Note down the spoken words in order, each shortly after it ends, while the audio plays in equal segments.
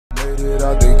it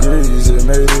out the grease, it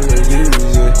made it look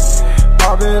easy.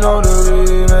 I've been on the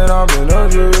read, man, I've been on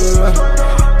the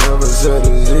never said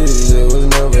it's easy, it was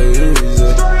never easy.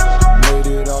 Made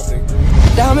it out the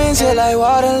grease. Diamonds hit like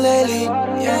water lately,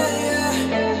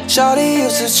 yeah. Shawty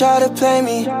used to try to play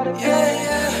me,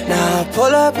 yeah. Now I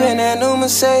pull up in that new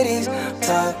Mercedes,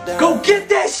 top down. Go get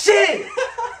that shit!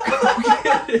 Go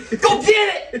get it! Go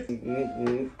get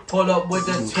it! Pull up with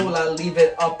the tool, I leave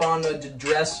it up on the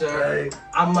dresser.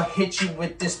 I'ma hit you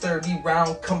with this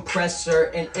 30-round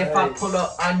compressor. And if I pull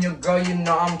up on your girl, you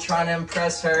know I'm trying to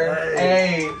impress her.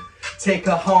 Hey, take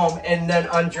her home and then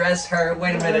undress her.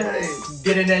 Wait a minute.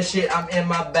 Get in that shit, I'm in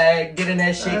my bag. Get in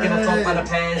that shit, give a fuck on the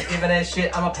pants. Giving that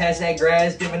shit, I'ma pass that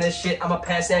grass. Giving that shit, I'ma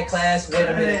pass that class.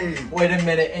 Wait a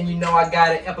minute, and you know I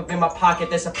got it up in my pocket.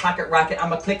 That's a pocket rocket.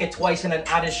 I'ma click it twice and then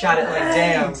I just shot it like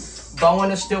damn.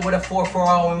 Bowen is still with a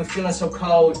 440 and we're feeling so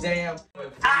cold, damn.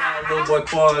 Little boy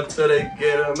fall until they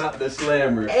get him out the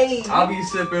slammer. Hey. I'll be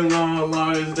sipping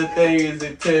long as the thing is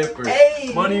a temper.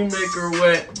 Hey. Money make her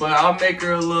wet, but I'll make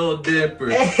her a little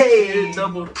dipper. Hey.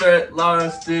 Double threat, lying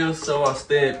still, so I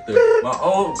stamped her. My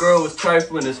old girl was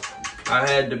trifling, as I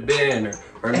had to ban her.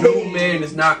 Her new man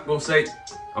is not gonna say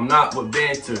I'm not with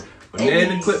banter.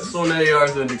 Banana clips on their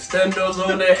yards and extendos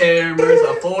on their hammers.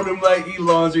 I fold them like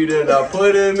e-laundry, then I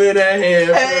put them in a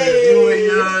hamper. If you a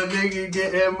young nigga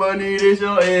getting money, this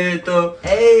your anthem.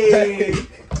 Hey,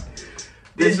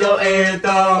 this your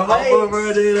anthem. I'ma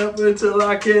run it up until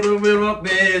I get them in my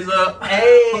bands up.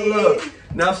 Hey, look,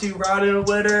 now she riding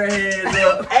with her hands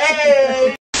up.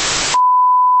 Hey.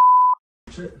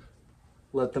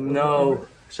 Let them know.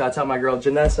 Shout out my girl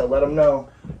Janessa. Let them know.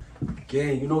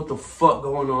 Gang, you know what the fuck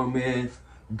going on, man?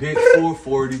 Big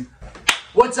 440.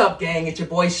 What's up, gang? It's your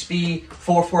boy Spee,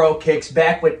 440 Kicks,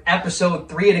 back with episode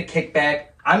 3 of the Kickback.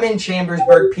 I'm in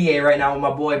Chambersburg, PA right now with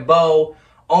my boy Bo,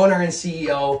 owner and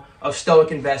CEO of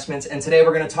Stoic Investments. And today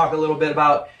we're going to talk a little bit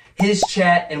about his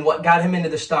chat and what got him into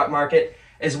the stock market,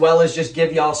 as well as just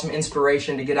give y'all some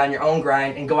inspiration to get on your own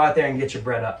grind and go out there and get your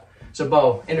bread up. So,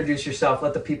 Bo, introduce yourself.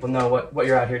 Let the people know what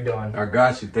you're out here doing. I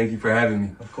got you. Thank you for having me.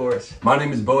 Of course. My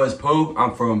name is Boaz Pogue.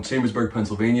 I'm from Chambersburg,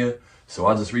 Pennsylvania. So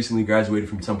I just recently graduated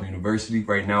from Temple University.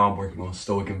 Right now, I'm working on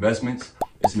Stoic Investments.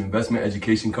 It's an investment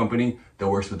education company that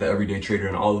works with the everyday trader,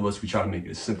 and all of us, we try to make it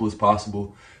as simple as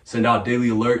possible, send out daily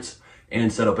alerts, and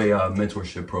set up a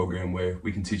mentorship program where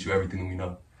we can teach you everything we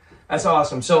know. That's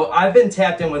awesome. So I've been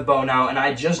tapped in with Bo now, and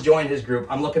I just joined his group.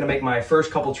 I'm looking to make my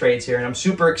first couple trades here, and I'm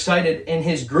super excited in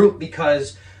his group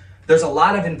because there's a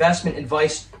lot of investment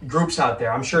advice groups out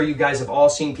there. I'm sure you guys have all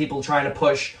seen people trying to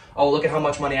push, oh, look at how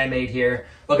much money I made here.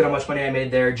 Look at how much money I made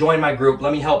there. Join my group.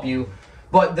 Let me help you.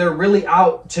 But they're really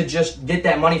out to just get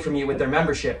that money from you with their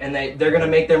membership, and they're going to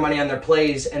make their money on their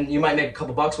plays, and you might make a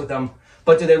couple bucks with them.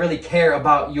 But do they really care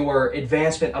about your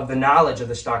advancement of the knowledge of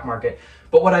the stock market?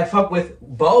 But what I fuck with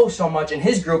Bo so much in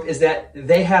his group is that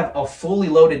they have a fully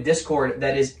loaded Discord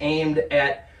that is aimed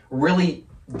at really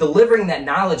delivering that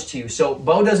knowledge to you. So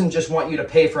Bo doesn't just want you to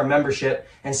pay for a membership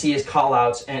and see his call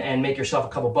outs and make yourself a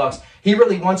couple bucks. He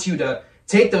really wants you to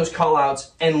take those call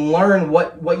outs and learn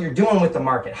what you're doing with the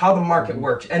market, how the market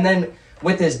works. And then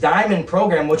with his Diamond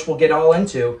program, which we'll get all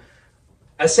into,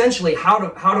 essentially how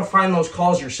to find those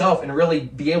calls yourself and really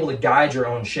be able to guide your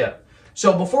own ship.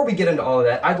 So before we get into all of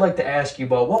that, I'd like to ask you,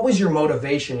 Bo, what was your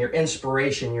motivation, your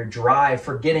inspiration, your drive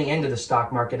for getting into the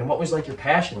stock market, and what was like your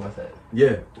passion with it?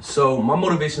 Yeah, so my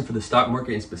motivation for the stock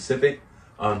market in specific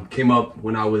came up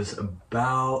when I was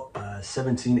about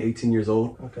 17, 18 years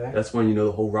old. Okay. That's when,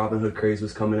 the whole Robinhood craze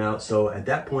was coming out. So at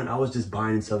that point, I was just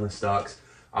buying and selling stocks.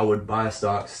 I would buy a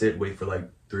stock, wait for like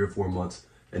 3 or 4 months,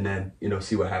 and then,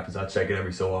 see what happens. I'd check it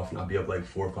every so often. I'd be up like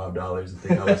 $4 or $5 and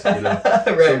think I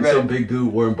was, some big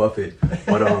dude, Warren Buffett.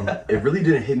 But it really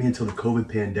didn't hit me until the COVID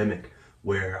pandemic,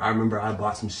 where I remember I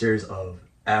bought some shares of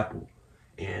Apple,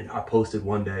 and I posted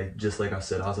one day, just like I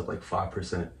said, I was up like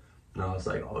 5%. And I was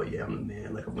like, oh yeah, I'm the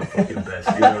man, like I'm the fucking best,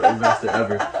 investor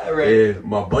ever. Right. And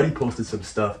my buddy posted some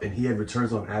stuff, and he had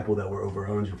returns on Apple that were over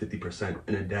 150%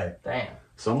 in a day. Damn.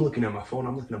 So I'm looking at my phone,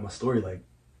 I'm looking at my story like,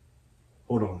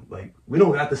 hold on, like we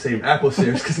don't got the same Apple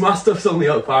shares because my stuff's only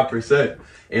up 5%.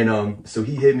 And so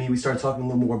he hit me, we started talking a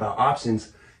little more about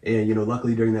options. And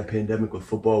luckily during that pandemic with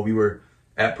football, we were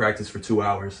at practice for 2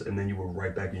 hours, and then you were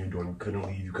right back in your dorm. You couldn't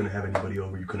leave, you couldn't have anybody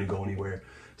over, you couldn't go anywhere.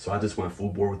 So I just went full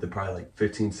bore with it, probably like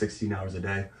 15, 16 hours a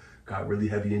day. Got really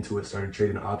heavy into it, started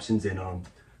trading options, and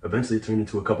eventually it turned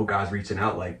into a couple guys reaching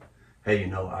out like,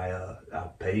 hey,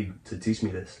 I'll pay you to teach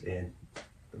me this. And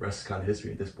the rest is kind of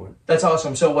history at this point. That's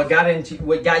awesome. So what got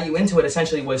you into it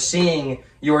essentially was seeing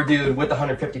your dude with the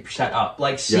 150% up,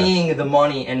 like seeing the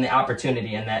money and the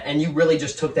opportunity in that, and you really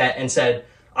just took that and said,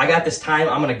 I got this time,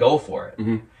 I'm going to go for it.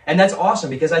 And that's awesome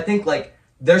because I think like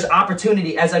there's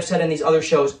opportunity, as I've said in these other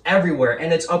shows, everywhere.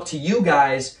 And it's up to you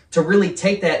guys to really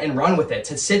take that and run with it,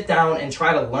 to sit down and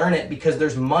try to learn it because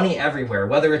there's money everywhere,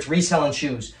 whether it's reselling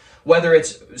shoes, whether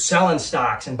it's selling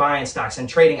stocks and buying stocks and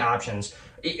trading options,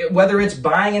 whether it's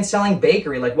buying and selling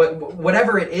bakery, like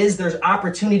whatever it is, there's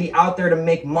opportunity out there to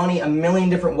make money a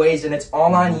million different ways. And it's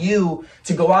all on you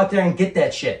to go out there and get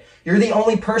that shit. You're the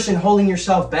only person holding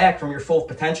yourself back from your full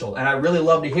potential. And I really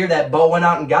love to hear that Bo went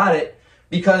out and got it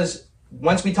because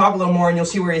once we talk a little more and you'll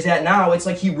see where he's at now, it's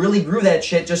like he really grew that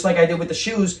shit just like I did with the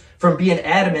shoes from being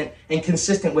adamant and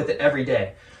consistent with it every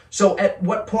day. So at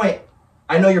what point,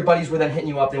 I know your buddies were then hitting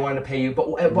you up, they wanted to pay you,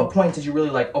 but at what point did you really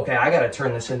like, okay, I got to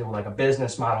turn this into like a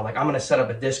business model. Like I'm going to set up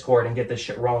a Discord and get this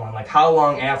shit rolling. Like how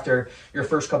long after your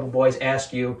first couple boys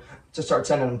asked you to start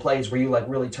sending them plays were you like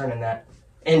really turning that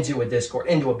into a Discord,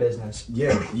 into a business?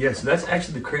 Yeah. So that's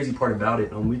actually the crazy part about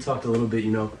it. We talked a little bit,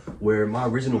 where my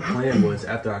original plan was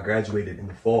after I graduated in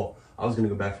the fall, I was going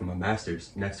to go back for my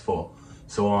master's next fall.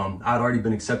 So I'd already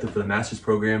been accepted for the master's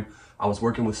program. I was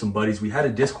working with some buddies. We had a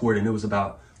Discord and it was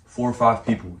about 4 or 5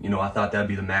 people. I thought that'd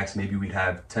be the max. Maybe we'd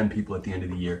have 10 people at the end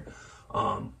of the year.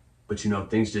 But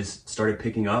things just started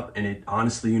picking up and it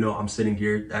honestly, I'm sitting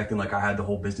here acting like I had the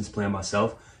whole business plan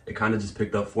myself. It kind of just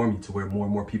picked up for me to where more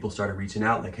and more people started reaching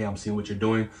out like, hey, I'm seeing what you're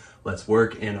doing. Let's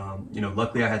work. And,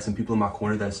 luckily I had some people in my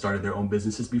corner that had started their own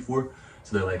businesses before.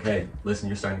 So they're like, hey, listen,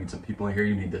 you're starting to get some people in here.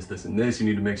 You need this, this, and this. You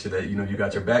need to make sure that, you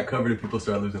got your back covered if people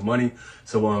start losing money.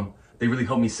 So they really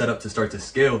helped me set up to start to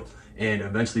scale. And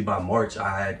eventually by March,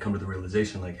 I had come to the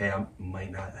realization like, hey, I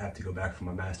might not have to go back for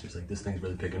my master's. Like this thing's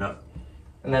really picking up.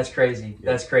 And that's crazy.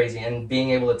 Yeah. That's crazy. And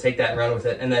being able to take that and run with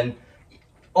it and then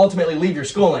ultimately leave your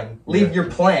schooling, leave your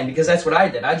plan, because that's what I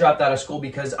did. I dropped out of school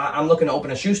because I'm looking to open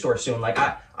a shoe store soon. Like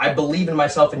I believe in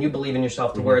myself and you believe in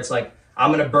yourself to where it's like,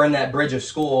 I'm going to burn that bridge of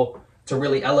school to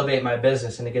really elevate my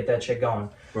business and to get that shit going.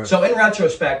 Right. So in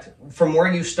retrospect, from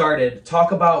where you started,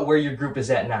 talk about where your group is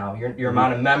at now, your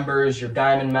amount of members, your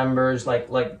diamond members, like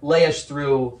lay us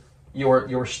through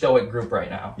your Stoic group right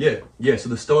now. Yeah. So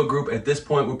the Stoic group at this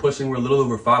point, we're a little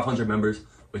over 500 members,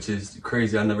 which is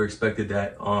crazy. I never expected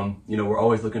that. We're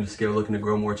always looking to scale, looking to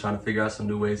grow more, trying to figure out some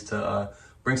new ways to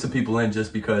bring some people in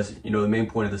just because, the main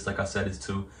point of this, like I said, is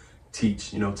to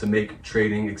teach, to make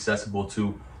trading accessible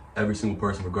to every single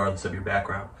person, regardless of your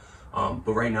background.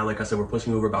 But right now, like I said, we're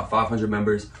pushing over about 500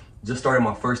 members. Just started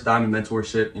my first diamond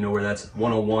mentorship, where that's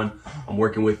one-on-one. I'm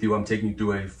working with you. I'm taking you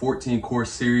through a 14-course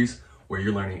series where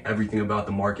you're learning everything about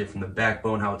the market from the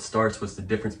backbone, how it starts, what's the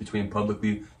difference between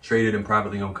publicly traded and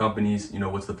privately owned companies,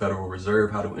 what's the Federal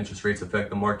Reserve, how do interest rates affect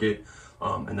the market,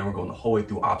 and then we're going the whole way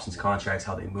through options contracts,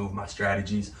 how they move, my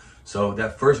strategies. So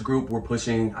that first group, we're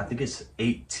pushing, I think it's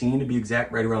 18 to be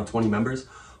exact, right around 20 members,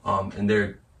 and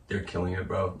they're killing it,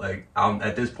 bro. Like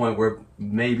at this point, we're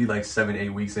maybe like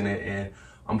 7-8 weeks in it, and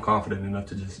I'm confident enough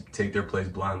to just take their plays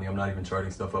blindly. I'm not even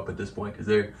charting stuff up at this point because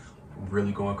they're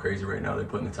really going crazy right now. They're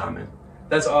putting the time in.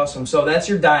 That's awesome. So that's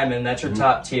your diamond. That's your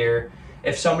top tier.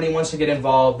 If somebody wants to get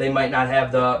involved, they might not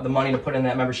have the money to put in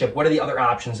that membership. What are the other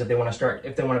options if they want to start,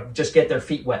 if they want to just get their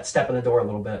feet wet, step in the door a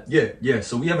little bit? Yeah.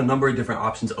 So we have a number of different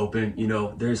options open.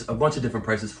 There's a bunch of different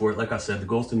prices for it. Like I said, the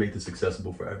goal is to make this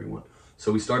accessible for everyone.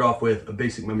 So we start off with a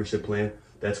basic membership plan.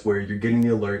 That's where you're getting the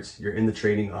alerts. You're in the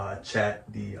trading chat,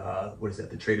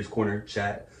 the Traders Corner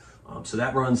chat. So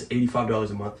that runs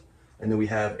 $85 a month. And then we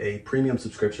have a premium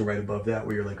subscription right above that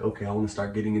where you're like, okay, I want to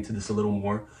start getting into this a little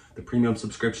more. The premium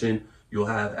subscription, you'll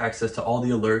have access to all the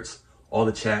alerts, all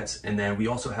the chats. And then we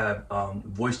also have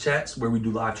voice chats where we do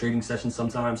live trading sessions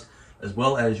sometimes, as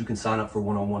well as you can sign up for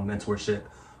one-on-one mentorship,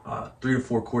 3 to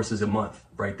 4 courses a month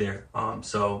right there.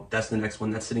 So that's the next one.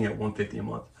 That's sitting at $150 a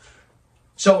month.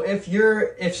 So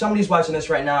if somebody's watching this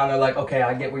right now and they're like, okay,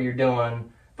 I get what you're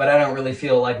doing, but I don't really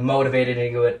feel like motivated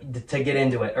to get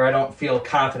into it, or I don't feel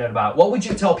confident about it. What would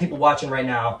you tell people watching right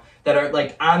now that are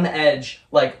like on the edge,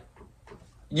 like,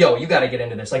 yo, you got to get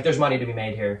into this. Like, there's money to be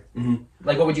made here.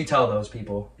 Like, what would you tell those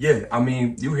people? Yeah, I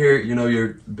mean, you hear, your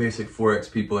basic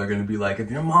Forex people are going to be like,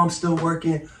 if your mom's still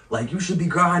working, like, you should be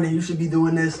grinding, you should be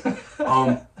doing this.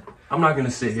 I'm not going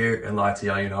to sit here and lie to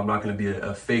y'all. I'm not going to be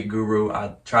a fake guru.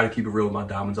 I try to keep it real with my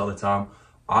diamonds all the time.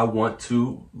 I want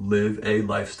to live a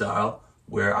lifestyle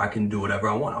where I can do whatever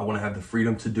I want. I want to have the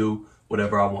freedom to do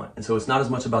whatever I want. And so it's not as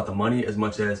much about the money as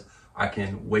much as I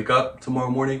can wake up tomorrow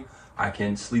morning, I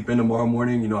can sleep in tomorrow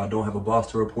morning, I don't have a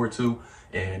boss to report to,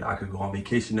 and I could go on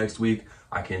vacation next week.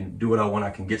 I can do what I want. I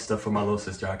can get stuff for my little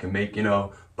sister. I can make,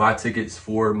 buy tickets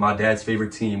for my dad's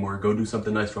favorite team or go do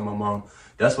something nice for my mom.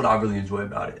 That's what I really enjoy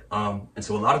about it. And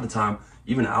so a lot of the time,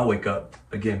 even I'll wake up,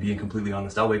 again, being completely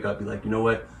honest, I'll wake up, be like, you know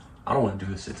what? I don't want to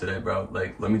do this shit today, bro.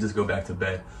 Like, let me just go back to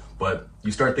bed. But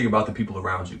you start thinking about the people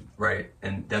around you, right?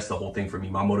 And that's the whole thing for me.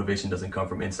 My motivation doesn't come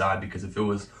from inside, because if it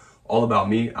was all about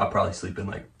me, I'd probably sleep in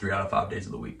like 3 out of 5 days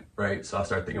of the week, right? So I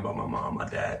start thinking about my mom, my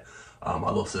dad, my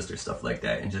little sister, stuff like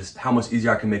that, and just how much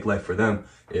easier I can make life for them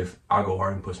if I go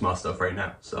hard and push my stuff right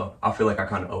now. So I feel like I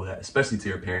kind of owe that, especially to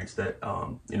your parents that,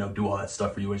 you know, do all that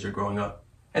stuff for you as you're growing up.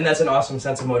 And that's an awesome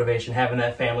sense of motivation, having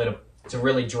that family to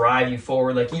really drive you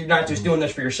forward. Like, you're not just doing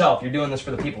this for yourself, you're doing this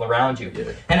for the people around you.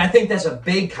 Yeah. And I think that's a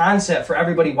big concept for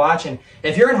everybody watching.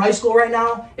 If you're in high school right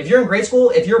now, if you're in grade school,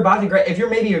 if you're about to if you're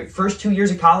maybe your first 2 years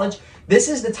of college, this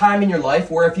is the time in your life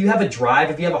where if you have a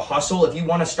drive, if you have a hustle, if you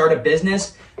want to start a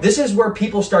business, this is where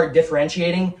people start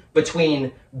differentiating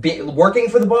between working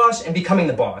for the boss and becoming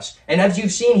the boss. And as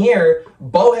you've seen here,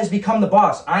 Bo has become the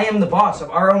boss. I am the boss of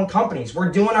our own companies.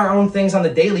 We're doing our own things on the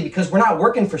daily because we're not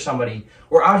working for somebody.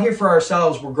 We're out here for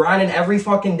ourselves. We're grinding every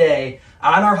fucking day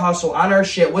on our hustle, on our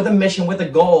shit, with a mission, with a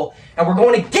goal, and we're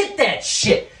going to get that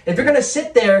shit. If you're going to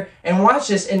sit there and watch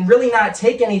this and really not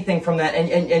take anything from that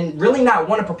and really not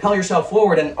want to propel yourself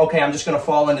forward and, okay, I'm just going to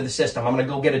fall into the system, I'm going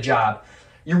to go get a job,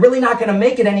 you're really not going to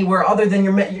make it anywhere other than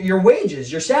your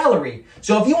wages, your salary.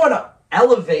 So if you want to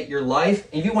elevate your life,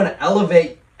 if you want to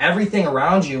elevate everything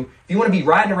around you, if you want to be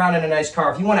riding around in a nice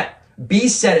car, if you want to be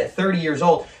set at 30 years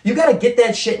old, you got to get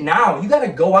that shit now. You got to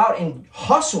go out and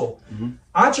hustle.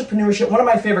 Entrepreneurship, one of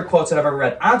my favorite quotes that I've ever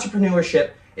read,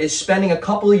 entrepreneurship is spending a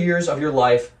couple of years of your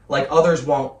life like others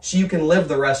won't, so you can live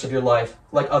the rest of your life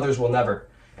like others will never.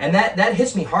 And that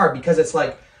hits me hard, because it's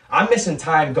like, I'm missing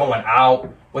time going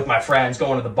out with my friends,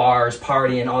 going to the bars,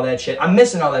 partying, all that shit. I'm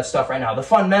missing all that stuff right now, the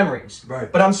fun memories.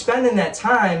 Right. But I'm spending that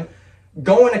time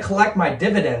going to collect my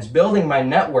dividends, building my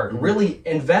network, really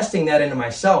investing that into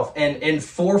myself. And in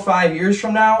 4 or 5 years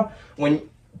from now, when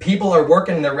people are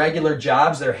working their regular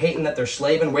jobs, they're hating that they're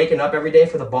slaving, waking up every day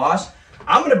for the boss,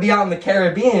 I'm going to be out in the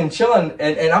Caribbean chilling,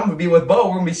 and I'm going to be with Bo.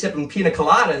 We're going to be sipping pina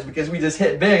coladas because we just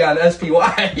hit big on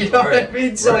SPY, you know what I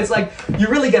mean? So it's like, you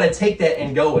really got to take that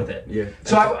and go with it. Yeah.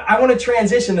 So I want to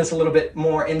transition this a little bit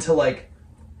more into like,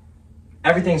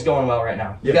 everything's going well right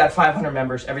now. You got 500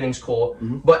 members, everything's cool,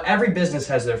 but every business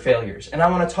has their failures. And I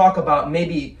want to talk about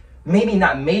maybe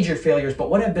not major failures, but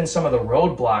what have been some of the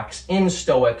roadblocks in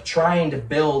Stoic trying to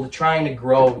build, trying to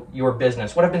grow your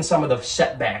business? What have been some of the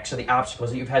setbacks or the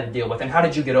obstacles that you've had to deal with, and how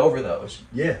did you get over those?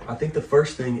 Yeah, I think the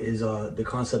first thing is the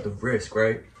concept of risk,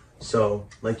 right? So,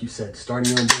 like you said,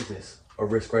 starting your own business, a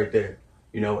risk right there.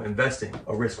 You know, investing,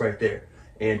 a risk right there.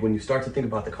 And when you start to think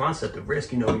about the concept of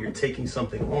risk, you know, you're taking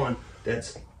something on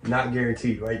that's not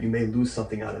guaranteed, right? You may lose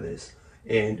something out of this.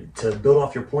 And to build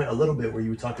off your point a little bit where you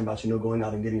were talking about, you know, going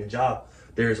out and getting a job,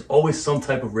 there's always some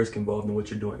type of risk involved in what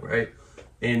you're doing, right?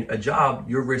 In a job,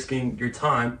 you're risking your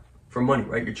time for money,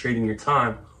 right? You're trading your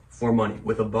time for money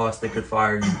with a boss that could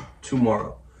fire you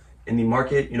tomorrow. In the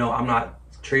market, you know, I'm not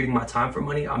trading my time for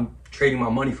money. I'm trading my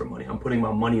money for money. I'm putting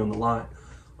my money on the line.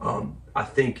 I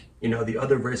think, you know, the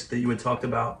other risk that you had talked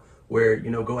about where, you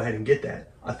know, go ahead and get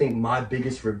that. I think my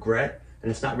biggest regret, and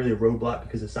it's not really a roadblock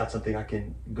because it's not something I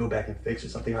can go back and fix or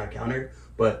something I encountered,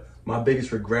 but my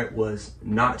biggest regret was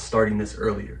not starting this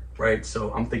earlier, right?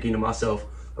 So I'm thinking to myself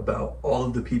about all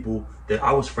of the people that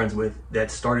I was friends with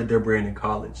that started their brand in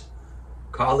college.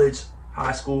 College,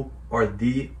 high school are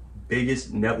the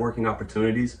biggest networking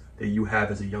opportunities that you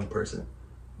have as a young person,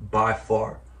 by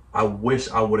far. I wish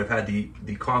I would have had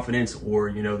the confidence or,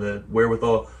 you know, the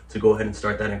wherewithal to go ahead and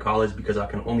start that in college, because I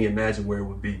can only imagine where it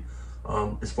would be.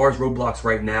 As far as roadblocks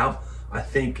right now, I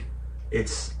think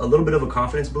it's a little bit of a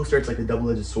confidence booster. It's like a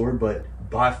double-edged sword, but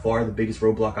by far the biggest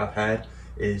roadblock I've had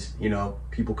is, you know,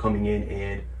 people coming in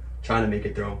and trying to make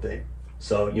it their own thing.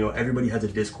 So, you know, everybody has a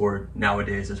Discord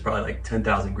nowadays. There's probably like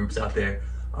 10,000 groups out there.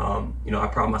 You know, I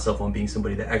pride myself on being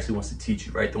somebody that actually wants to teach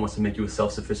you, right? That wants to make you a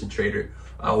self-sufficient trader.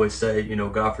 I always say, you know,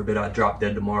 God forbid I drop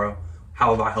dead tomorrow.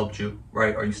 How have I helped you,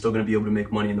 right? Are you still going to be able to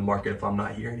make money in the market if I'm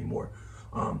not here anymore?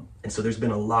 And so there's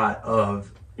been a lot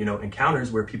of, you know,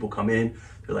 encounters where people come in,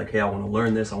 they're like, hey, I want to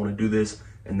learn this, I want to do this.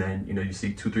 And then, you know, you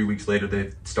see 2-3 weeks later,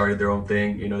 they've started their own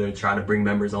thing, you know, they're trying to bring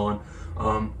members on.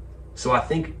 So I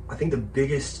think the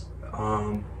biggest,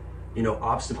 you know,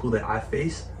 obstacle that I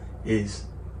face is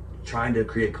trying to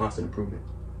create constant improvement,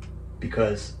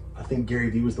 because I think Gary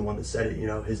Vee was the one that said it. You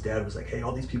know, his dad was like, hey,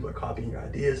 all these people are copying your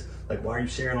ideas. Like, why are you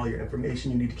sharing all your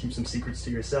information? You need to keep some secrets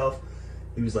to yourself.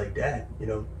 He was like, Dad, you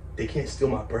know, they can't steal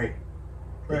my brain.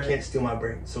 They can't steal my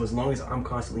brain. So as long as I'm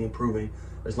constantly improving,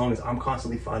 as long as I'm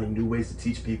constantly finding new ways to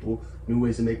teach people, new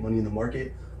ways to make money in the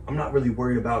market, I'm not really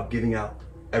worried about giving out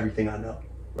everything I know,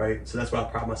 right? So that's why I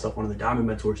pride myself on the Diamond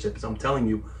Mentorship, is I'm telling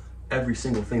you every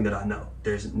single thing that I know.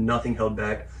 There's nothing held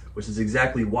back, which is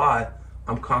exactly why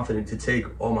I'm confident to take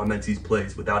all my mentees'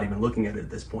 plays without even looking at it at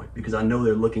this point, because I know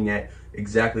they're looking at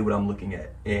exactly what I'm looking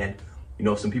at. And, you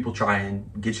know, if some people try and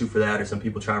get you for that, or some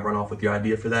people try and run off with your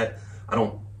idea for that, I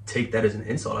don't take that as an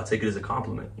insult. I take it as a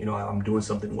compliment. You know, I'm doing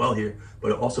something well here,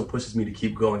 but it also pushes me to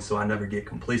keep going, so I never get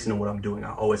complacent in what I'm doing.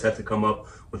 I always have to come up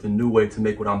with a new way to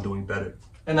make what I'm doing better.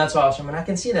 And that's awesome. And I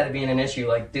can see that being an issue,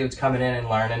 like dudes coming in and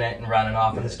learning it and running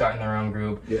off and starting their own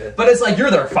group. Yeah. But it's like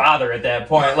you're their father at that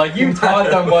point. Like you taught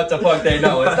them what the fuck they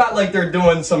know. It's not like they're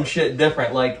doing some shit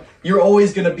different. Like you're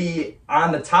always going to be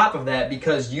on the top of that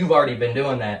because you've already been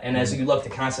doing that. And as you look to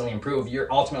constantly improve,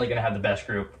 you're ultimately going to have the best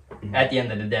group at the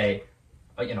end of the day,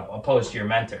 you know, opposed to your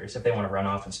mentors if they want to run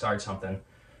off and start something.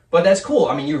 But that's cool.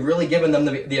 I mean, you've really given them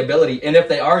the ability. And if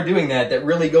they are doing that, that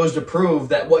really goes to prove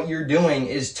that what you're doing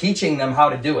is teaching them how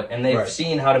to do it. And they've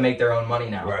seen how to make their own money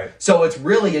now. Right. So it's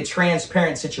really a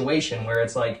transparent situation where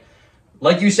it's like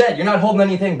you said, you're not holding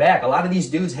anything back. A lot of these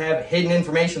dudes have hidden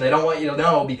information they don't want you to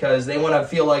know because they want to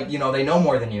feel like, you know, they know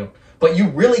more than you. But you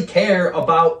really care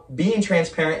about being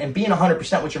transparent and being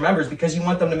 100% with your members because you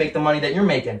want them to make the money that you're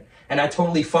making. And I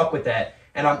totally fuck with that.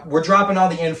 And we're dropping all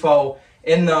the info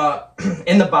in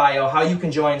the bio, how you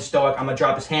can join Stoic. I'm gonna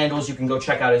drop his handles. You can go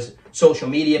check out his social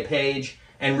media page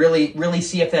and really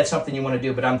see if that's something you want to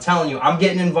do. But I'm telling you, I'm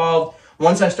getting involved.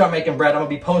 Once I start making bread, I'm gonna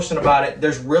be posting about it.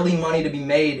 There's really money to be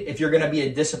made if you're gonna be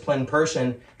a disciplined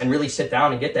person and really sit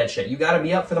down and get that shit. You gotta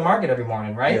be up for the market every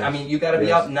morning, right? Yes. I mean, you gotta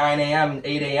be up 9 a.m.,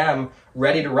 8 a.m.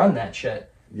 ready to run that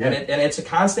shit. Yeah. And it's a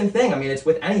constant thing. I mean, it's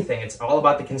with anything. It's all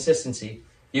about the consistency.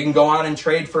 You can go on and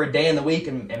trade for a day in the week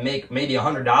and make maybe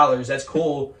 $100. That's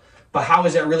cool. But how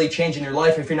is that really changing your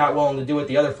life if you're not willing to do it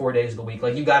the other 4 days of the week?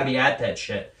 Like, you got to be at that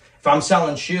shit. If I'm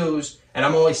selling shoes and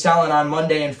I'm only selling on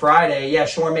Monday and Friday, yeah,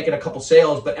 sure, I'm making a couple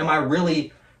sales, but am I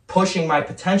really pushing my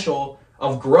potential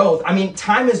of growth? I mean,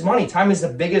 time is money. Time is the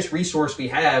biggest resource we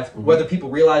have, whether people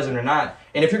realize it or not.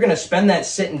 And if you're going to spend that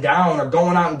sitting down or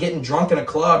going out and getting drunk in a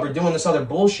club or doing this other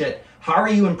bullshit, how are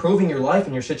you improving your life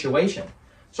and your situation?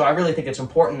 So I really think it's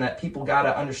important that people got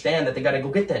to understand that they got to go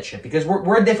get that shit because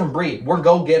we're a different breed. We're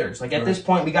go-getters. Like at this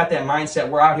point, we got that mindset.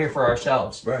 We're out here for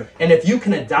ourselves. Right. And if you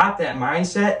can adopt that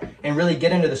mindset and really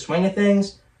get into the swing of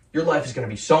things, your life is going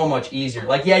to be so much easier.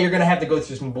 Like, yeah, you're going to have to go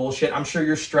through some bullshit. I'm sure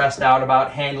you're stressed out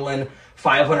about handling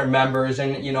 500 members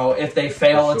and, you know, if they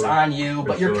fail, it's on you.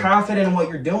 But you're confident in what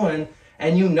you're doing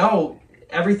and you know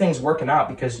everything's working out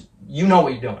because you know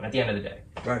what you're doing at the end of the day.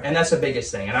 Right. And that's the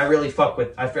biggest thing. And I really fuck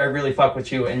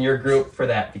with you and your group for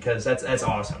that because that's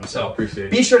awesome. So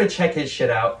be sure to check his shit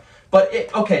out.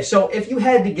 But okay, so if you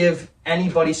had to give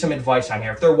anybody some advice on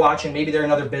here, if they're watching, maybe they're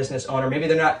another business owner, maybe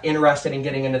they're not interested in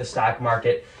getting into the stock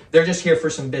market, they're just here for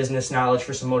some business knowledge,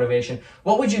 for some motivation.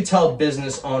 What would you tell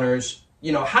business owners,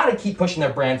 you know, how to keep pushing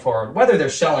their brand forward, whether they're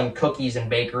selling cookies and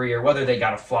bakery or whether they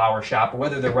got a flower shop or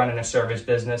whether they're running a service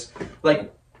business?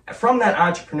 Like from that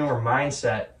entrepreneur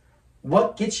mindset,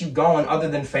 what gets you going other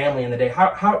than family in the day?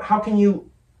 How can you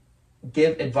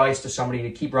give advice to somebody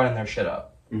to keep running their shit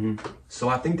up? Mm-hmm. So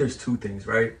I think there's two things,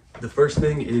 right? The first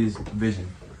thing is vision.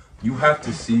 You have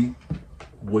to see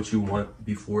what you want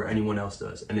before anyone else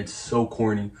does. And it's so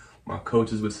corny. My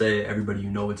coaches would say it, everybody you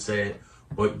know would say it,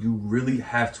 but you really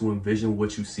have to envision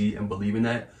what you see and believe in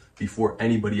that before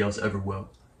anybody else ever will.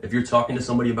 If you're talking to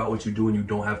somebody about what you do and you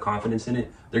don't have confidence in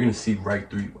it, they're going to see right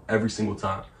through you every single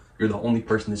time. You're the only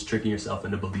person that's tricking yourself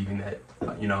into believing that,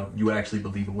 you know, you actually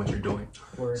believe in what you're doing.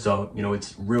 Word. So, you know,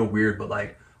 it's real weird, but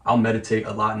like I'll meditate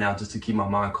a lot now just to keep my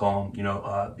mind calm. You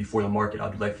know, before the market,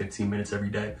 I'll do like 15 minutes every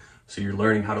day. So you're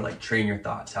learning how to like train your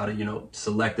thoughts, how to, you know,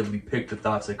 selectively pick the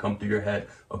thoughts that come through your head.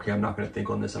 Okay, I'm not going to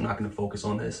think on this. I'm not going to focus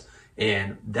on this.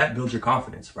 And that builds your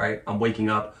confidence, right? I'm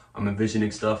waking up, I'm envisioning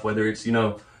stuff, whether it's, you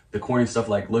know, the corny stuff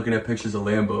like looking at pictures of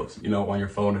Lambos, you know, on your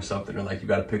phone or something, or like you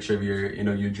got a picture of your, you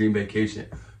know, your dream vacation.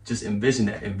 Just envision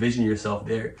that, envision yourself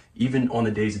there, even on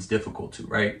the days it's difficult to,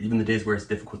 right? Even the days where it's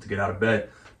difficult to get out of bed,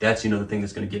 that's, you know, the thing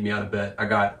that's going to get me out of bed. I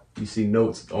got, you see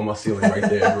notes on my ceiling right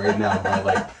there right now, bro.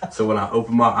 Like, so when I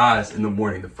open my eyes in the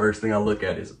morning, the first thing I look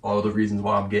at is all the reasons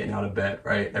why I'm getting out of bed,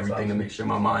 right? Everything to make sure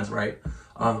my mind's right.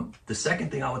 The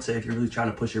second thing I would say, if you're really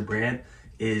trying to push your brand,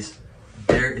 is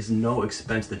there is no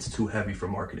expense that's too heavy for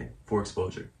marketing, for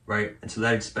exposure, right? And so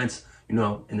that expense, you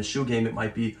know, in the shoe game, it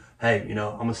might be, hey, you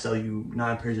know, I'm gonna sell you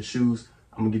 9 pairs of shoes.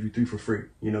 I'm gonna give you 3 for free,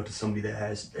 you know, to somebody that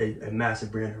has a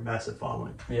massive brand or massive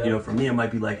following. Yeah. You know, for me, it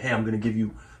might be like, hey, I'm gonna give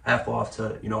you half off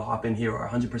to, you know, hop in here, or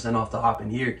 100% off to hop in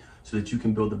here so that you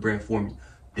can build the brand for me.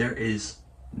 There is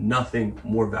nothing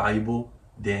more valuable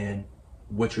than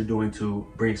what you're doing to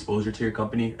bring exposure to your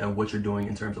company and what you're doing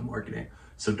in terms of marketing.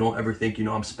 So don't ever think, you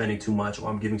know, I'm spending too much, or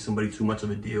I'm giving somebody too much of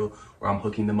a deal, or I'm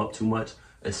hooking them up too much,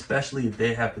 especially if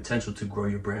they have potential to grow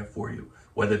your brand for you.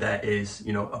 Whether that is,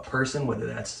 you know, a person, whether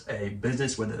that's a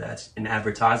business, whether that's an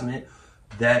advertisement,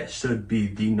 that should be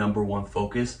the number one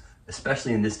focus,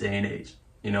 especially in this day and age.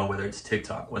 You know, whether it's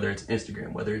TikTok, whether it's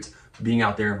Instagram, whether it's being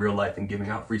out there in real life and giving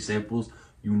out free samples,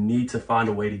 you need to find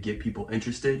a way to get people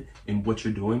interested in what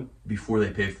you're doing before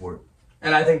they pay for it.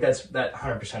 And I think that's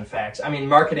 100% facts. I mean,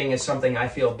 marketing is something I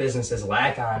feel businesses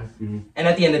lack on. Mm-hmm. And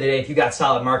at the end of the day, if you got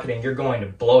solid marketing, you're going to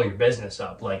blow your business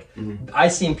up. Like,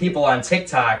 I've seen people on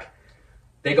TikTok,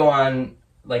 they go on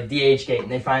like DHgate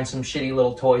and they find some shitty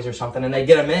little toys or something and they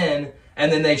get them in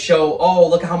and then they show, oh,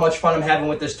 look at how much fun I'm having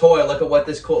with this toy. Look at what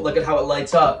this cool, look at how it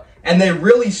lights up. And they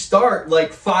really start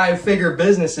like 5-figure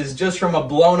businesses just from a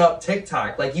blown up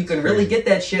TikTok. Like, you can really get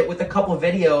that shit with a couple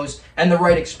videos and the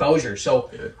right exposure. So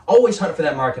always hunt for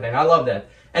that marketing. I love that.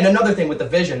 And another thing with the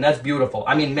vision, that's beautiful.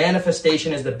 I mean,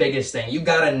 manifestation is the biggest thing. You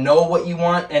got to know what you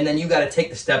want and then you got to take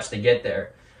the steps to get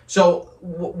there. So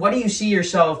what do you see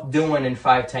yourself doing in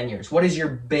 5-10 years? What is your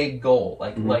big goal?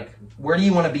 Like, where do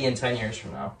you want to be in 10 years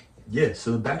from now? Yeah,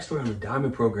 so the backstory on the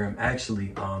Diamond program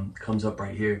actually comes up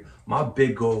right here. My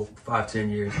big goal 5-10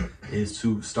 years is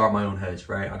to start my own hedge,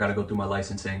 right? I got to go through my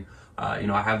licensing. You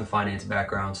know, I have the finance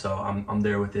background, so I'm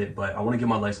there with it, but I want to get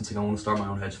my licensing. I want to start my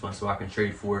own hedge fund so I can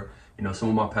trade for, you know, some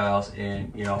of my pals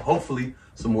and, you know, hopefully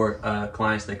some more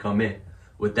clients that come in.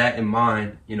 With that in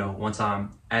mind, you know, once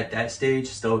I'm at that stage,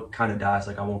 still kind of dies.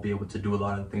 Like, I won't be able to do a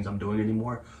lot of the things I'm doing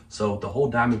anymore. So the whole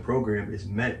Diamond program is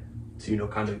meant to, you know,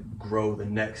 kind of grow the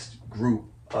next group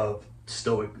of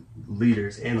Stoic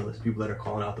leaders, analysts, people that are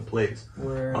calling out the plays.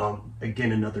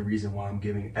 Again, another reason why I'm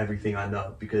giving everything I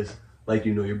know, because, like,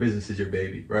 you know, your business is your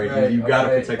baby, right? You got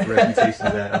to protect the reputation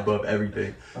of that above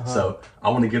everything. So I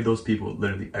want to give those people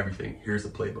literally everything. Here's the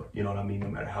playbook. You know what I mean? No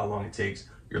matter how long it takes,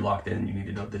 you're locked in. You need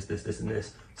to know this, this, this, and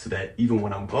this, so that even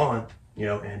when I'm gone, you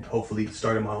know, and hopefully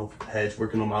starting my own hedge,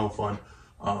 working on my own fund,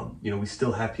 you know, we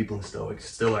still have people in Stoic,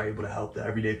 still are able to help the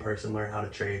everyday person learn how to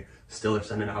trade, still are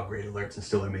sending out great alerts, and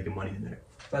still are making money in there.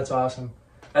 That's awesome.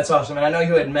 That's awesome. And I know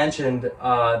you had mentioned the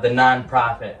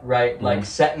nonprofit, right? Like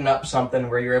setting up something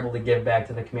where you're able to give back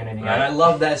to the community. Right. And I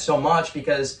love that so much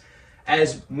because,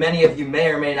 as many of you may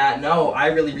or may not know, I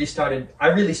really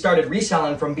started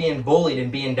reselling from being bullied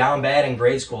and being down bad in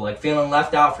grade school, like feeling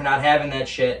left out for not having that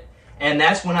shit. And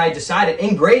that's when I decided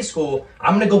in grade school,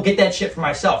 I'm going to go get that shit for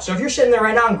myself. So if you're sitting there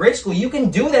right now in grade school, you can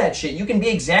do that shit. You can be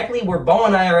exactly where Bo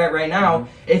and I are at right now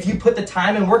if you put the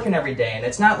time and work in every day. And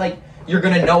it's not like you're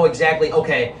going to know exactly,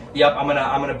 okay, yep, I'm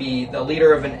gonna be the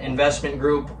leader of an investment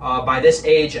group by this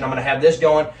age and I'm going to have this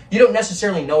going. You don't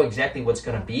necessarily know exactly what's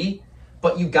going to be,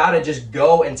 but you got to just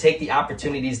go and take the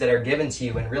opportunities that are given to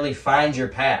you and really find your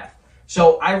path.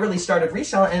 So I really started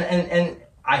reselling, and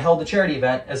I held a charity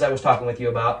event, as I was talking with you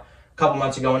about, a couple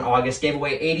months ago in August, gave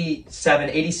away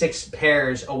 86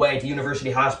 pairs away to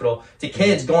University Hospital to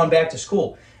kids going back to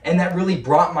school. And that really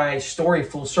brought my story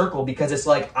full circle, because it's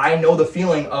like, I know the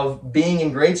feeling of being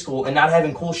in grade school and not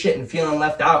having cool shit and feeling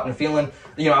left out and feeling,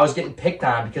 you know, I was getting picked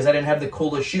on because I didn't have the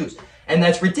coolest shoes. And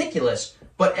that's ridiculous.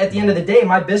 But at the end of the day,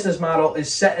 my business model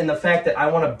is set in the fact that I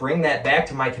want to bring that back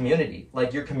to my community.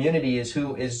 Like, your community is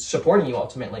who is supporting you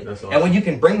ultimately. That's awesome. And when you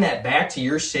can bring that back to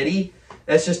your city,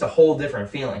 that's just a whole different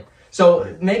feeling.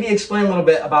 So maybe explain a little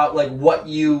bit about like what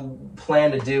you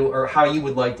plan to do or how you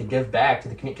would like to give back to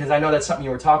the community, because I know that's something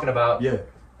you were talking about. Yeah.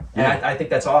 And I think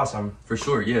that's awesome. For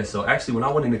sure, yeah. So actually, when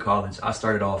I went into college, I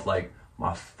started off like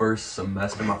my first 2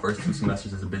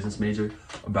 semesters as a business major.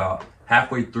 About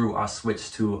halfway through, I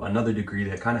switched to another degree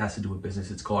that kind of has to do with business.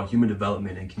 It's called Human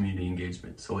Development and Community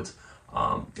Engagement. So it's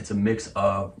a mix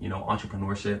of, you know,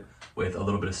 entrepreneurship with a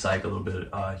little bit of psych, a little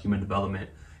bit of human development.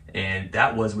 And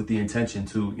that was with the intention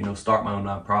to, you know, start my own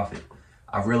nonprofit.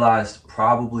 I realized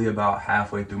probably about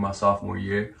halfway through my sophomore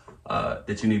year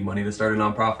that you need money to start a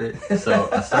nonprofit. So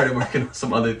I started working on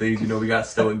some other things. You know, we got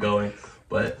Stoic going,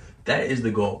 but that is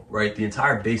the goal, right? The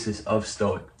entire basis of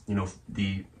Stoic, you know,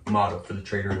 the motto for the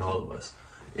trader and all of us,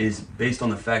 is based on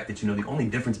the fact that, you know, the only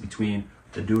difference between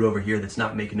the dude over here that's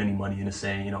not making any money and is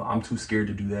saying, you know, I'm too scared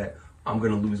to do that, I'm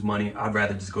going to lose money, I'd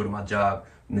rather just go to my job,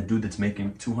 and the dude that's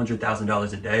making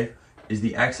 $200,000 a day is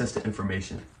the access to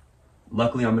information.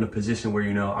 Luckily, I'm in a position where,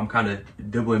 you know, I'm kind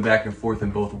of dibbling back and forth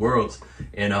in both worlds.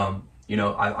 And, you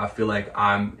know, I feel like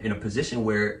I'm in a position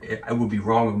where it would be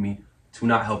wrong of me to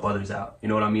not help others out. You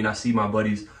know what I mean? I see my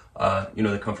buddies, you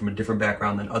know, that come from a different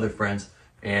background than other friends.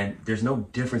 And there's no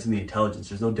difference in the intelligence.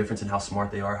 There's no difference in how smart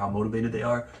they are, how motivated they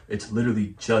are. It's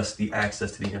literally just the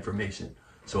access to the information.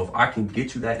 So if I can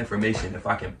get you that information, if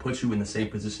I can put you in the same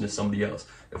position as somebody else,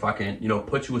 if I can,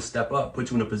 put you a step up, put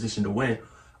you in a position to win,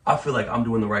 I feel like I'm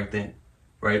doing the right thing,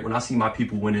 right? When I see my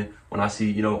people winning, when I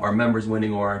see, our members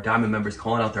winning or our diamond members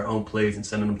calling out their own plays and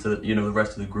sending them to, the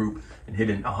rest of the group and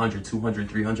hitting 100, 200,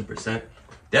 300%,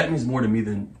 that means more to me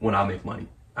than when I make money.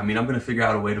 I mean, I'm going to figure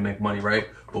out a way to make money, right?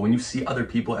 But when you see other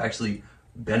people actually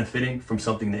benefiting from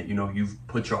something that, you've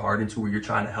put your heart into, where you're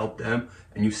trying to help them,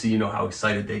 and you see, how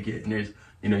excited they get, and there's,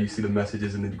 you see the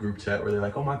messages in the group chat where they're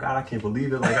like, oh my God, I can't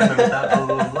believe it. Like, I never thought, blah,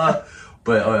 blah, blah.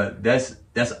 But that's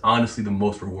honestly the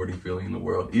most rewarding feeling in the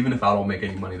world. Even if I don't make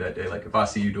any money that day, like if I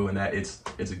see you doing that, it's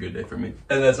a good day for me.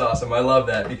 And that's awesome. I love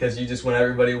that, because you just want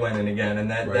everybody winning again, and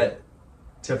that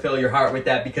to fill your heart with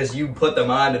that because you put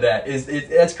them onto that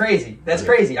that's crazy. That's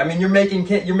crazy. I mean, you're making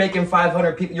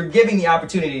 500 people. You're giving the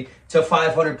opportunity to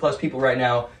 500 plus people right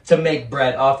now to make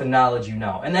bread off the knowledge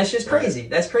and that's just crazy.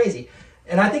 That's crazy.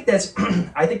 And I think that's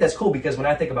cool, because when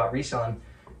I think about reselling,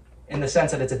 in the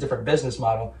sense that it's a different business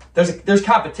model, there's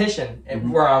competition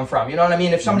where I'm from. You know what I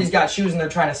mean? If somebody's got shoes and they're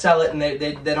trying to sell it and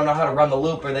they don't know how to run the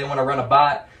loop, or they want to run a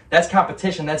bot, that's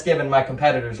competition. That's giving my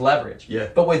competitors leverage. Yeah.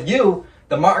 But with you,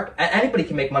 anybody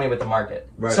can make money with the market.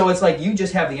 Right. So it's like you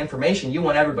just have the information. You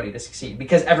want everybody to succeed,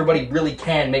 because everybody really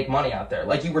can make money out there.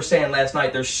 Like you were saying last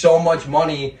night, there's so much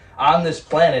money on this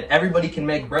planet. Everybody can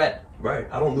make bread. Right.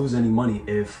 I don't lose any money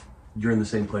if you're in the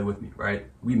same play with me, right?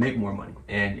 We make more money.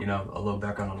 And, a little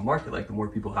background on the market, like the more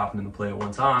people hopping in the play at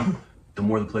one time, the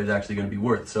more the play is actually going to be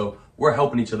worth. So we're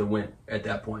helping each other win at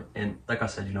that point. And like I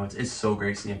said, it's so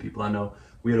great seeing people. I know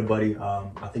we had a buddy,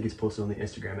 I think it's posted on the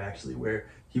Instagram actually, where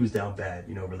he was down bad,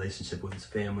 relationship with his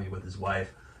family, with his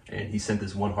wife. And he sent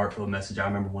this one heartfelt message. I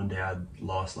remember one day I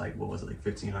lost like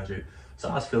 $1,500. So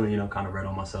I was feeling, kind of red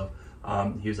on myself.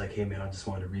 He was like, hey man, I just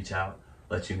wanted to reach out,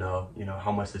 let you know,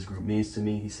 how much this group means to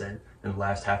me. He said, in the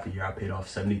last half a year, I paid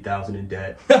off $70,000 in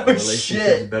debt. No My relationship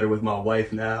shit. is better with my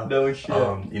wife now. No shit.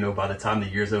 By the time the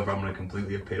year's over, I'm gonna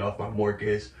completely have paid off my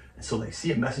mortgage. And so, like,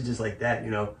 seeing messages like that,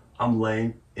 I'm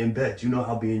laying in bed. You know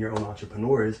how being your own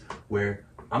entrepreneur is, where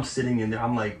I'm sitting in there,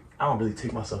 I'm like, I don't really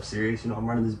take myself serious. I'm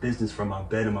running this business from my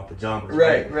bed in my pajamas.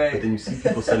 Right. But then you see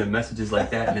people sending messages like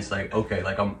that, and it's like, okay,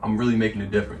 like I'm really making a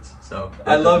difference. So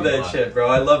I love that shit,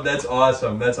 bro. That's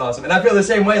awesome. That's awesome. And I feel the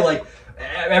same way. Like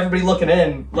everybody looking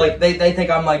in, like they think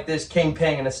I'm like this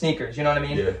kingpin in the sneakers. You know what I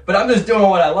mean? Yeah. But I'm just doing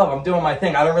what I love. I'm doing my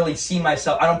thing. I don't really see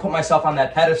myself. I don't put myself on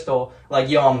that pedestal like,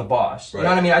 yo, I'm the boss. Right. You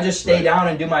know what I mean? I just stay down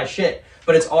and do my shit.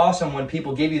 But it's awesome when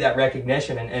people give you that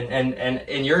recognition and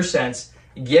in your sense,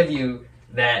 give you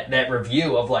that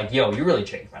review of like, yo, you really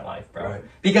changed my life, bro. Right.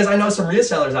 Because I know some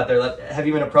resellers out there that have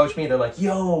even approached me. They're like,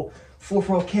 yo,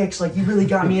 4-4 kicks, like you really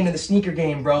got me into the sneaker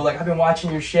game, bro. Like I've been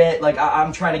watching your shit. Like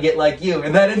I'm trying to get like you.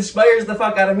 And that inspires the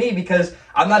fuck out of me, because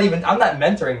I'm not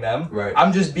mentoring them. Right.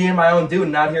 I'm just being my own dude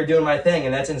and out here doing my thing.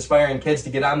 And that's inspiring kids to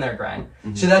get on their grind.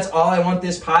 Mm-hmm. So that's all I want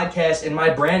this podcast and my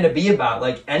brand to be about.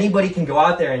 Like anybody can go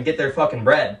out there and get their fucking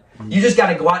bread. Mm-hmm. You just got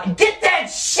to go out and get that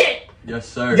shit. Yes,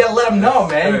 sir. You gotta let them know,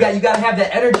 man. Sir. You gotta have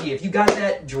that energy. If you got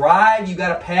that drive, you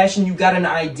got a passion, you got an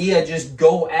idea, just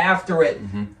go after it.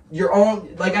 Mm-hmm. Your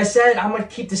own, like I said, I'm gonna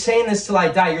keep saying this till I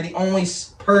die. You're the only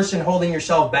person holding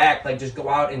yourself back. Like, just go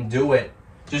out and do it.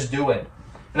 Just do it.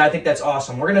 And I think that's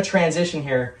awesome. We're gonna transition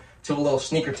here to a little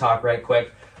sneaker talk right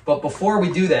quick. But before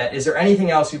we do that, is there anything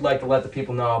else you'd like to let the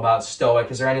people know about Stoic?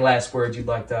 Is there any last words you'd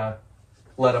like to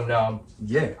let them know?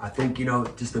 Yeah, I think,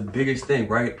 just the biggest thing,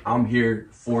 right? I'm here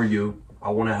for you. I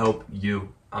want to help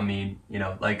you. I mean,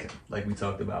 like we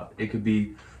talked about, it could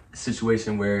be a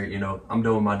situation where, I'm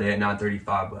doing my day at 9:35,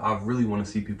 but I really want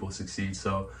to see people succeed.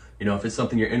 So, if it's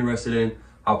something you're interested in,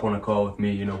 hop on a call with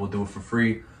me. We'll do it for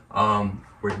free.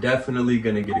 We're definitely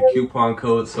going to get a coupon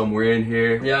code somewhere in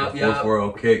here. Yeah.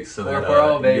 440 kicks, so that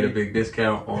you get a big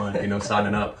discount on,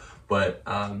 signing up. But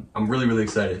I'm really, really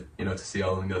excited, to see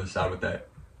y'all on the other side with that.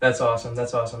 That's awesome.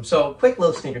 That's awesome. So, quick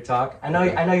little sneaker talk. I know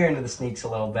you're into the sneaks a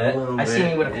little bit. I've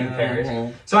seen you with a few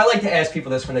pairs. So I like to ask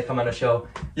people this when they come on the show.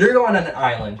 You're going on an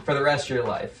island for the rest of your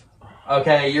life.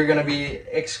 Okay, you're going to be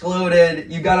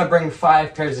excluded. You got to bring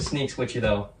 5 pairs of sneaks with you,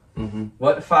 though. Mm-hmm.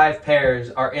 What 5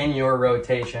 pairs are in your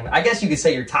rotation? I guess you could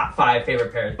say your top 5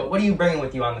 favorite pairs, but what are you bringing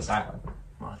with you on this island?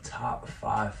 My top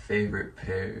 5 favorite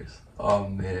pairs. Oh,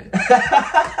 man.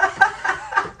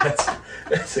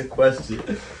 That's a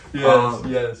question.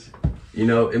 Yes.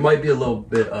 It might be a little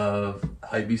bit of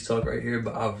hypebeast talk right here,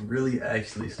 but I've really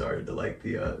actually started to like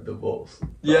the Bulls.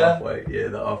 The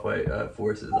Off-White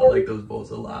Forces. I like those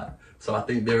Bulls a lot. So I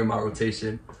think they're in my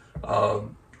rotation.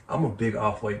 I I'm a big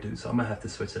off-white dude, so I'm gonna have to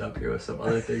switch it up here with some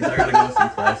other things. I gotta go with some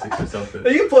classics or something.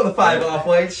 You can pull the 5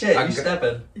 off-white. Shit, you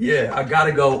stepping. Yeah, I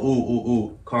gotta go.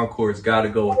 Ooh. Concords, gotta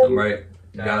go with them, right?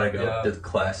 Gotta go. Yeah. It's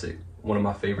classic. One of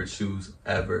my favorite shoes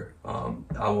ever.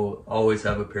 I will always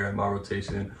have a pair in my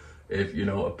rotation. If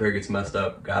a pair gets messed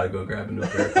up, gotta go grab a new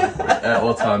pair of Concords. At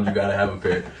all times, you gotta have a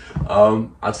pair.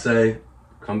 I'd say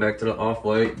come back to the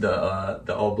off-white,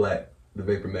 the all black. The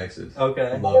Vapor Maxes.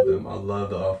 Okay. I love them. I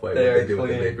love the off-white. What they do with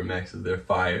the Vapor Maxes. They're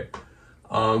fire.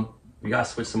 We gotta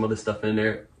switch some other stuff in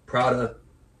there. Prada,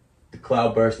 the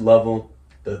Cloudburst, love them.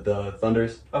 The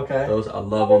Thunders. Okay. Those, I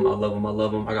love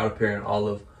them. I got a pair in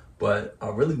olive, but I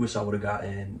really wish I would have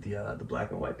gotten the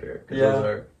black and white pair.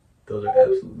 Yeah. Those are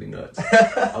absolutely nuts.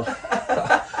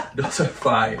 Those are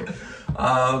fire.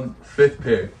 Fifth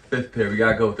pair. We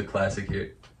gotta go with the classic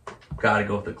here. Gotta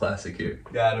go with the classic here.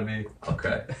 Gotta be.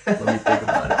 Okay, let me think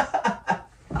about it.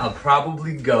 I'll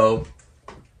probably go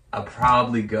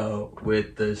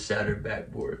with the shattered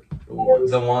backboard.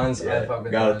 The ones? Yeah,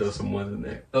 gotta throw some ones in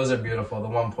there. Those are beautiful. The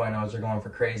 1.0s are going for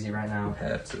crazy right now.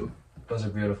 Have to. Those are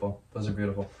beautiful.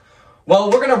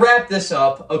 Well, we're gonna wrap this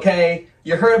up, okay?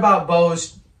 You heard about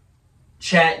Bo's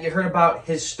chat, you heard about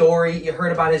his story, you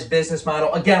heard about his business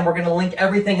model. Again, we're going to link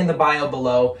everything in the bio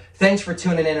below. Thanks for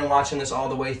tuning in and watching this all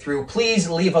the way through. Please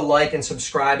leave a like and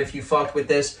subscribe if you fucked with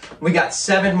this. We got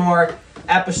 7 more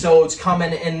episodes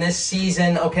coming in this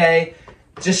season, okay?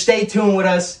 Just stay tuned with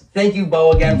us. Thank you,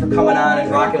 Bo, again, for coming on and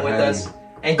rocking with us.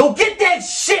 And go get that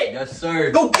shit! Yes,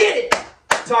 sir. Go get it!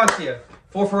 Talk to you.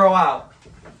 440 out.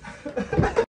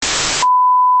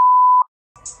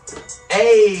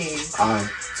 Hey!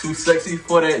 Too sexy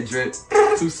for that drip.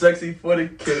 Too sexy for the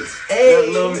kicks. Hey.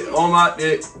 That little bit on my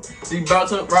dick. She bout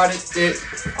to ride it dick.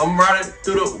 I'm riding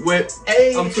through the whip.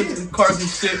 Hey. I'm switching cars and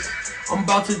shit. I'm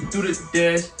about to do the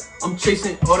dash. I'm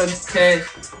chasing all the cash.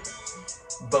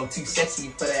 Bo, too sexy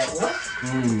for that what?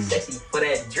 Sexy for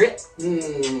that drip.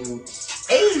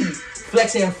 Hey,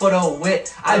 flexing for the whip.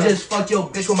 I just fucked your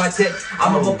bitch with my tip.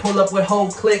 I'ma go pull up with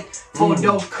whole click. 4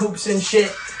 dope coops and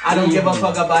shit. I don't give a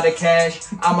fuck about the cash.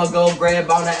 I'ma go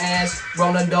grab on the ass.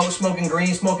 Rolling dope, smoking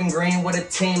green with a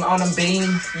team on a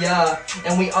beam. Yeah,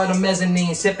 and we on the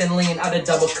mezzanine, sipping lean out of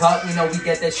double cup. You know we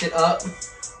get that shit up.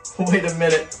 Wait a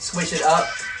minute, switch it up.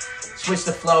 Switch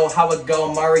the flow, how it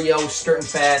go, Mario, skirting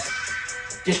fast.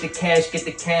 Get the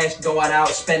cash, go out,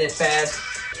 spend it fast.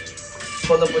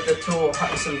 Pull up with the tool,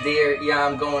 hunting some deer. Yeah,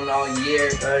 I'm going all year.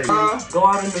 Hey. Go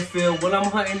out in the field. When I'm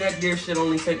hunting that deer, shit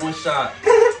only take 1 shot.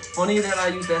 Funny that I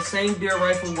used that same deer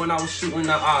rifle when I was shooting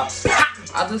the ops.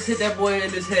 I just hit that boy in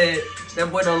his head.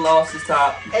 That boy done lost his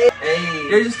top. Hey.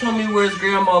 They just told me where his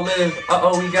grandma lived.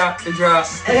 Uh-oh, we got the drop.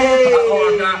 Hey.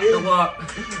 Uh-oh, I got the walk.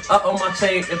 Uh-oh, my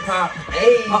chain and pop.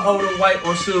 Hey. Uh-oh, the white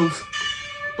on shoes.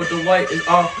 But the white is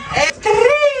off. Hey.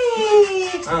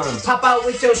 Pop out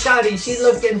with your shawty. She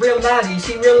looking real naughty.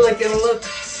 She real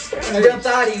real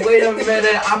thotty. Wait a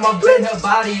minute, I'ma bend her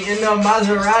body in the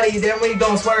Maserati. Then we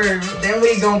gon' swerve, then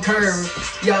we gon'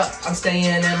 curve. Yeah, I'm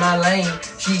staying in my lane.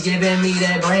 She giving me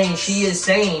that brain. She is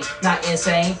sane, not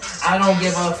insane. I don't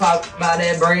give a fuck about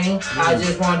that brain. I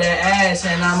just want that ass,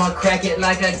 and I'ma crack it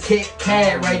like a Kit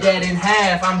Kat. Right that in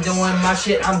half. I'm doing my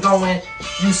shit. I'm going.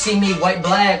 You see me white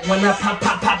black when I pop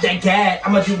that gat.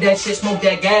 I'ma do that shit, smoke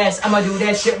that gas. I'ma do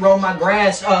that shit, roll my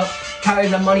grass up.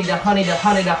 Counting the money, the honey,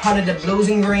 the blues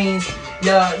and greens.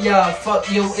 Yeah, fuck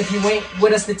you if you ain't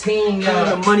with us, the team. Yeah,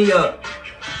 the money up.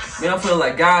 Man, I feel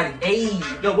like Gotti. Hey,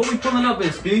 yo, what we pulling up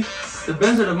in, Speed? The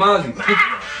Benz or the Mozzie?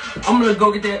 I'm gonna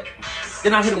go get that.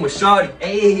 Then I hit him with Shawty.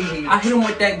 Hey, I hit him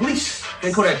with that Gleesh.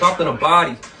 Then call that bop on the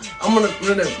body. I'm gonna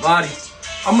run that body.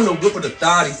 I'm gonna whip with a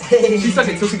thotty. Hey. She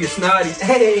sucking till she get snotty.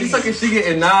 Hey. She sucking, she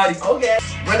getting naughty. Okay.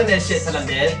 Running that shit till I'm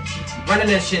dead. Running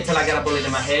that shit till I got a bullet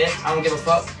in my head. I don't give a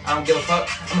fuck. I'ma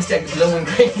stack the blue and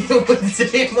green with the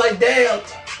team like damn.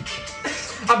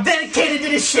 I'm dedicated to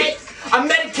this shit. I'm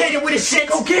medicated with this shit.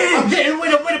 Go get it. I'm getting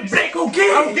with it with a blick. Go get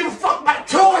it. I don't give a fuck about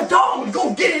the toy dog.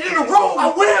 Go get it in a room.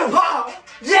 I will.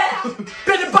 Yeah.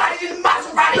 Bend the body in the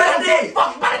Maserati. I don't give a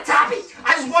fuck about the toppy.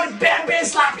 I just want it bad and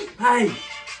sloppy. Hey.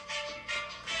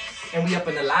 And we up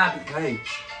in the lobby. Hey.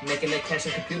 Making that cash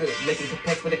on computer, making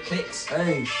complex with the clicks.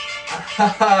 Hey.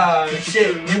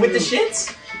 Shit, you with the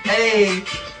shits? Hey.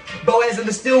 Boaz in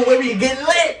the still where you get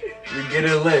lit. You're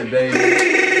getting lit, baby.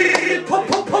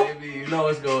 Baby, you know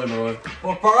what's going on.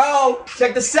 440,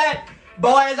 check the set.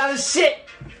 Boaz on the shit.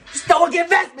 Just don't get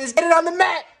investments, get it on the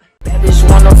mat. That bitch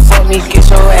wanna fuck me, get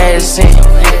your ass in.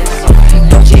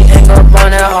 Don't you hang up on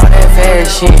that all that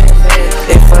fast shit.